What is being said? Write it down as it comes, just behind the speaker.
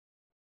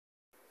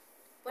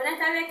Buenas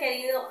tardes,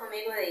 queridos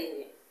amigos de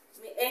IBE.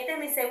 Este es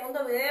mi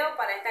segundo video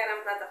para esta gran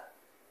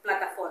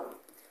plataforma.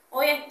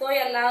 Hoy estoy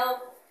al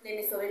lado de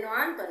mi sobrino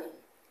Anthony,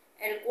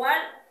 el cual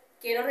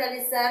quiero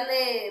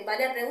realizarle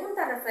varias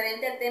preguntas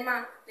referentes al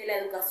tema de la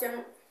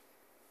educación.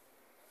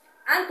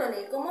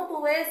 Anthony, ¿cómo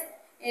tú ves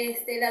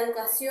la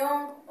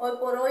educación hoy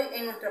por hoy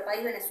en nuestro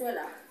país,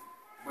 Venezuela?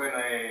 Bueno,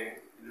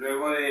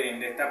 luego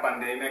de esta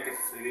pandemia que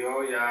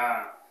sucedió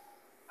ya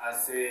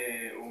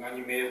hace un año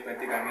y medio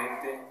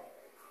prácticamente,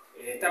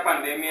 esta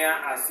pandemia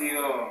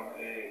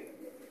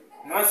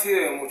no ha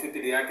sido de mucha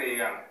utilidad que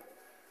digamos.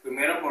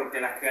 Primero porque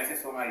las clases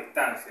son a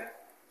distancia,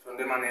 son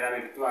de manera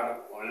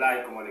virtual,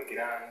 online, como le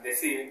quieran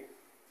decir.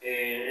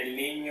 El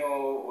niño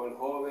o el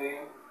joven,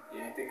 y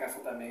en este caso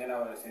también el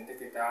adolescente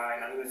que está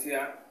en la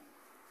universidad,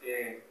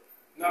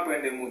 no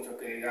aprende mucho,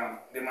 que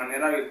digamos, de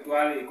manera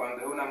virtual, y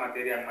cuando es una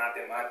materia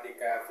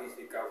matemática,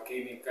 física o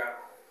química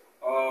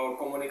o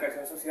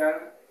comunicación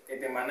social, que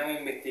te mandan a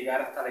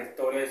investigar hasta la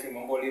historia de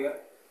Simón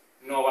Bolívar,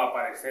 no va a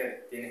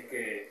aparecer. Tienes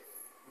que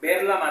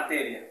ver la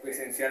materia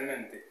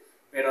presencialmente.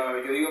 Pero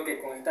yo digo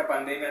que con esta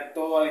pandemia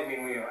todo ha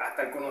disminuido,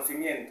 hasta el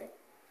conocimiento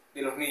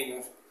de los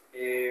niños.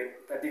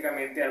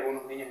 Prácticamente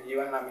algunos niños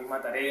llevan la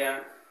misma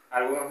tarea,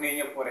 algunos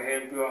niños, por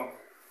ejemplo,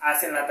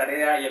 hacen la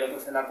tarea y el otro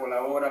se la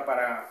colabora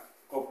para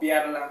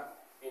copiarla.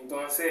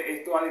 Entonces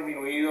esto ha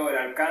disminuido el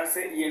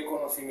alcance y el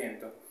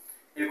conocimiento.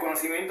 El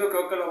conocimiento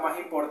creo que es lo más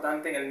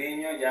importante en el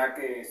niño, ya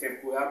que se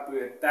pueda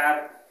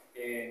proyectar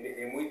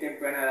desde muy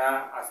temprana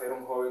edad a ser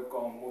un joven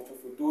con mucho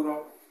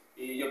futuro.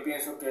 Y yo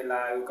pienso que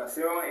la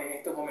educación en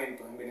estos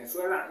momentos en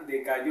Venezuela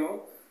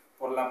decayó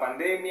por la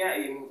pandemia,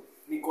 y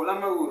Nicolás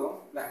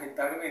Maduro,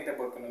 lamentablemente,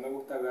 porque no me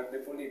gusta hablar de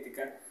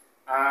política,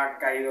 ha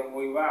caído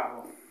muy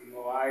bajo.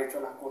 No ha hecho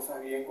las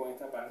cosas bien con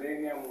esta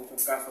pandemia,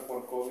 muchos casos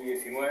por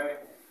COVID-19.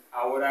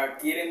 Ahora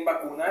quieren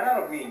vacunar a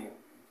los niños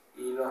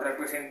y los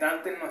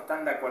representantes no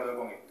están de acuerdo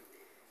con esto.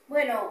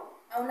 Bueno,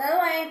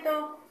 aunado a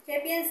esto, ¿qué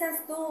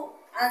piensas tú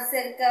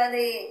acerca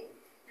de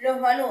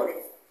los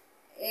valores?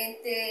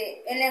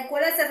 ¿En la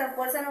escuela se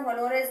refuerzan los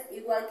valores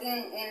igual que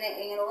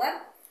en el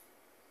hogar?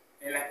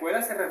 En la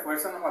escuela se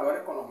refuerzan los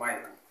valores con los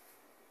maestros,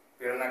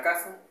 pero en la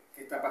casa,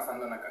 ¿qué está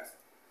pasando en la casa?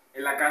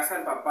 En la casa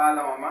el papá,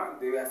 la mamá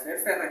debe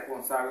hacerse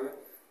responsable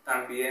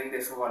también de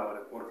esos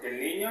valores, porque el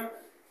niño,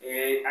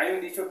 hay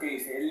un dicho que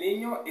dice, el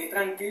niño es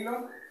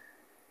tranquilo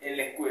en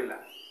la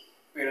escuela,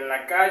 pero en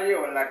la calle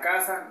o en la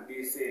casa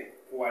dice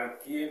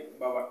cualquier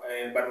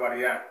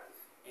barbaridad.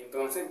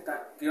 Entonces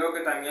creo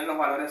que también los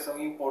valores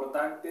son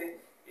importantes,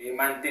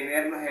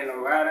 mantenerlos en el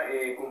hogar,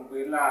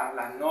 cumplir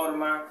las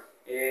normas,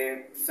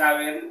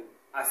 saber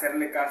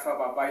hacerle caso a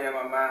papá y a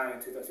mamá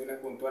en situaciones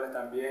puntuales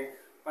también,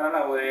 para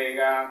la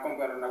bodega,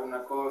 comprar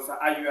alguna cosa,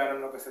 ayudar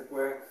en lo que se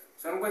puede.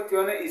 Son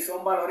cuestiones y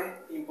son valores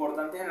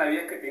importantes en la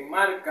vida que te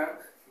marcan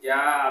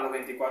ya a los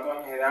 24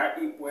 años de edad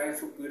y pueden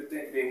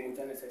suplirte de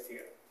muchas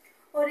necesidades.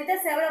 Ahorita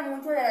se habla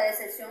mucho de la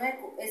deserción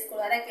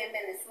escolar aquí en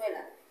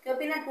Venezuela. ¿Qué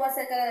opinas tú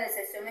acerca de la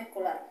deserción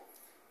escolar?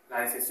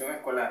 La deserción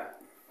escolar,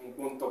 un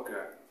punto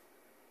clave.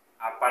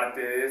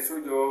 Aparte de eso,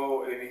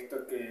 yo he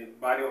visto que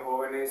varios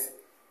jóvenes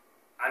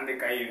han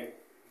decaído.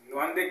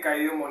 No han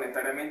decaído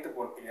monetariamente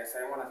porque ya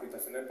sabemos la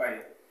situación del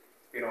país,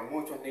 pero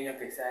muchos niños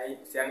que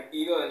se han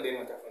ido desde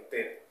nuestra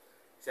frontera.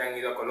 Se han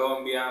ido a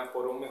Colombia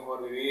por un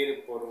mejor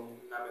vivir, por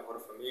una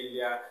mejor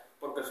familia,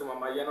 porque su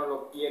mamá ya no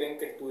lo quieren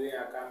que estudien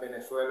acá en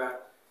Venezuela,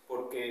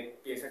 porque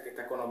piensa que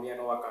esta economía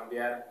no va a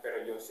cambiar.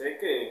 Pero yo sé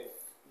que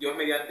Dios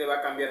mediante va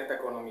a cambiar esta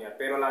economía,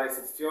 pero la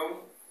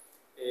decepción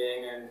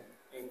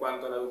en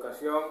cuanto a la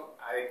educación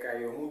ha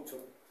decaído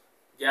mucho.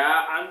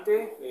 Ya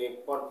antes,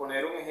 por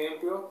poner un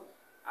ejemplo,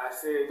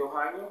 hace 2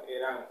 años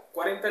eran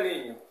 40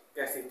 niños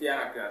que asistían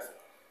a clase.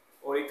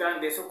 Ahorita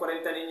de esos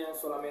 40 niños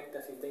solamente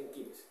asisten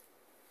 15.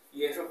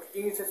 Y esos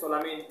 15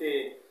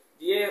 solamente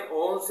 10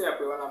 o 11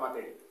 aprueban la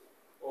materia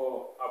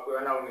o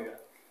aprueban la unidad.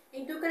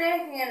 ¿Y tú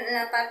crees que en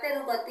la parte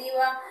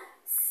educativa,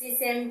 si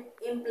se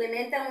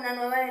implementa una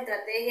nueva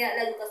estrategia,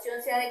 la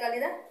educación sea de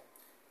calidad?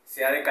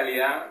 Sea de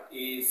calidad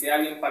y sea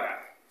bien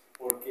pagada.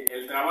 Porque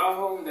el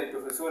trabajo del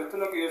profesor, esto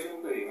es lo que yo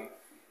siempre digo,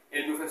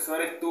 el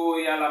profesor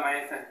estudia, la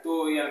maestra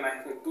estudia, el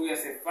maestro estudia,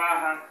 se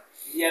faja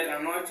día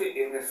tras noche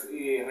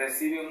y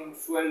recibe un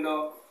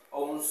sueldo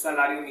o un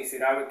salario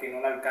miserable que no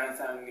le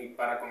alcanza ni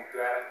para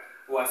comprar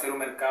o hacer un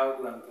mercado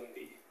durante un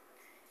día.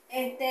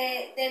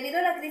 Debido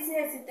a la crisis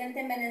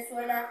existente en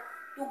Venezuela,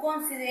 ¿tú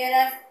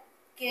consideras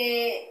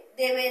que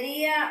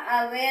debería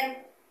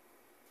haber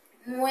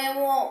un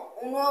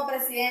nuevo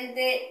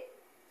presidente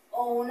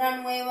o un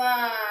nuevo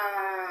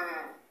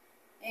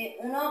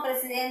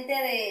presidente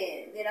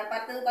de la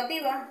parte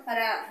educativa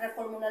para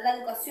reformular la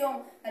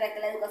educación, para que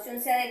la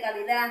educación sea de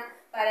calidad,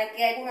 para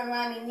que haya una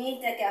nueva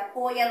ministra que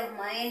apoye a los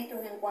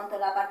maestros en cuanto a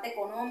la parte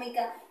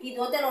económica y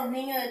dote a los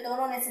niños de todo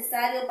lo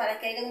necesario para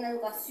que haya una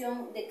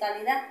educación de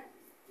calidad?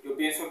 Yo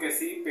pienso que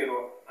sí,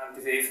 pero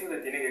antes de eso se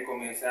tiene que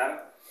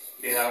comenzar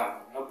desde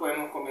abajo. No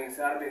podemos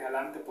comenzar desde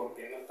adelante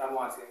porque no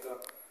estamos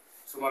haciendo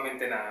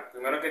sumamente nada.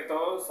 Primero que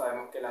todo,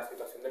 sabemos que la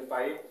situación del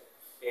país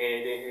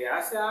Desde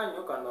hace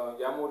años, cuando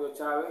ya murió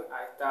Chávez,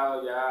 ha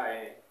estado ya,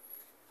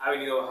 ha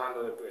venido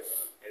bajando de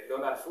peso. El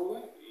dólar sube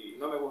y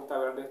no me gusta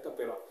hablar de esto,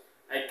 pero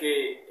hay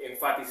que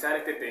enfatizar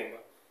este tema.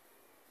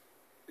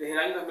 Desde el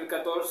año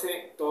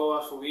 2014 todo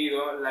ha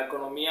subido, la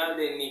economía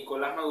de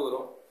Nicolás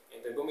Maduro,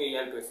 entre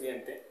comillas, el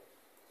presidente,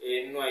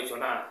 no ha hecho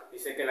nada.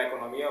 Dice que la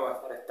economía va a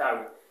estar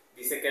estable,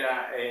 dice que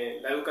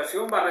la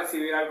educación va a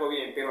recibir algo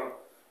bien,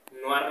 pero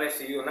no ha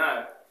recibido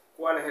nada.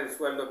 ¿Cuál es el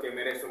sueldo que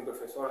merece un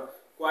profesor?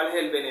 ¿Cuál es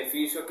el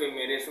beneficio que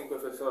merece un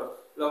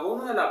profesor? Los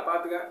bonos de la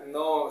patria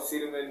no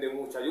sirven de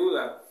mucha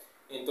ayuda.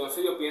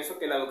 Entonces yo pienso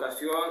que la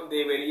educación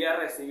debería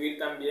recibir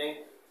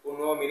también un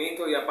nuevo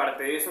ministro y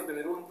aparte de eso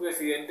tener un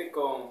presidente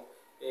con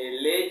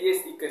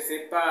leyes y que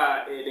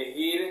sepa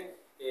elegir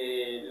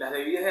las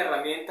debidas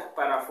herramientas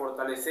para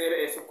fortalecer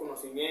esos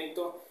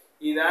conocimientos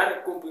y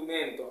dar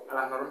cumplimiento a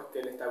las normas que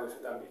él establece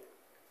también.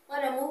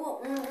 Bueno,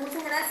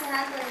 muchas gracias,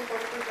 Anthony, por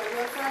tus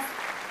valiosas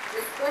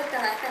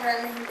respuestas a estas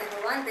grandes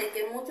interrogantes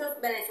que muchos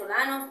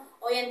venezolanos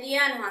hoy en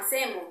día nos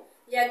hacemos,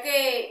 ya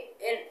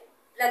que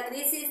la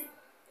crisis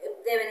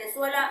de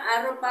Venezuela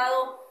ha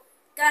arropado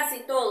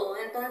casi todo.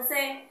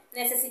 Entonces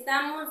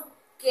necesitamos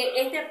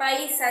que este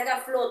país salga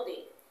a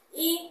flote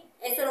y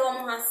eso lo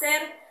vamos a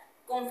hacer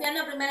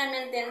confiando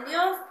primeramente en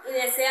Dios y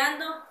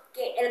deseando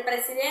que el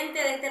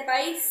presidente de este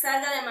país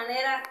salga de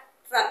manera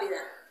rápida.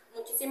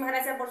 Muchísimas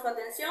gracias por su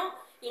atención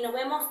y nos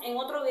vemos en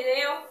otro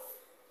video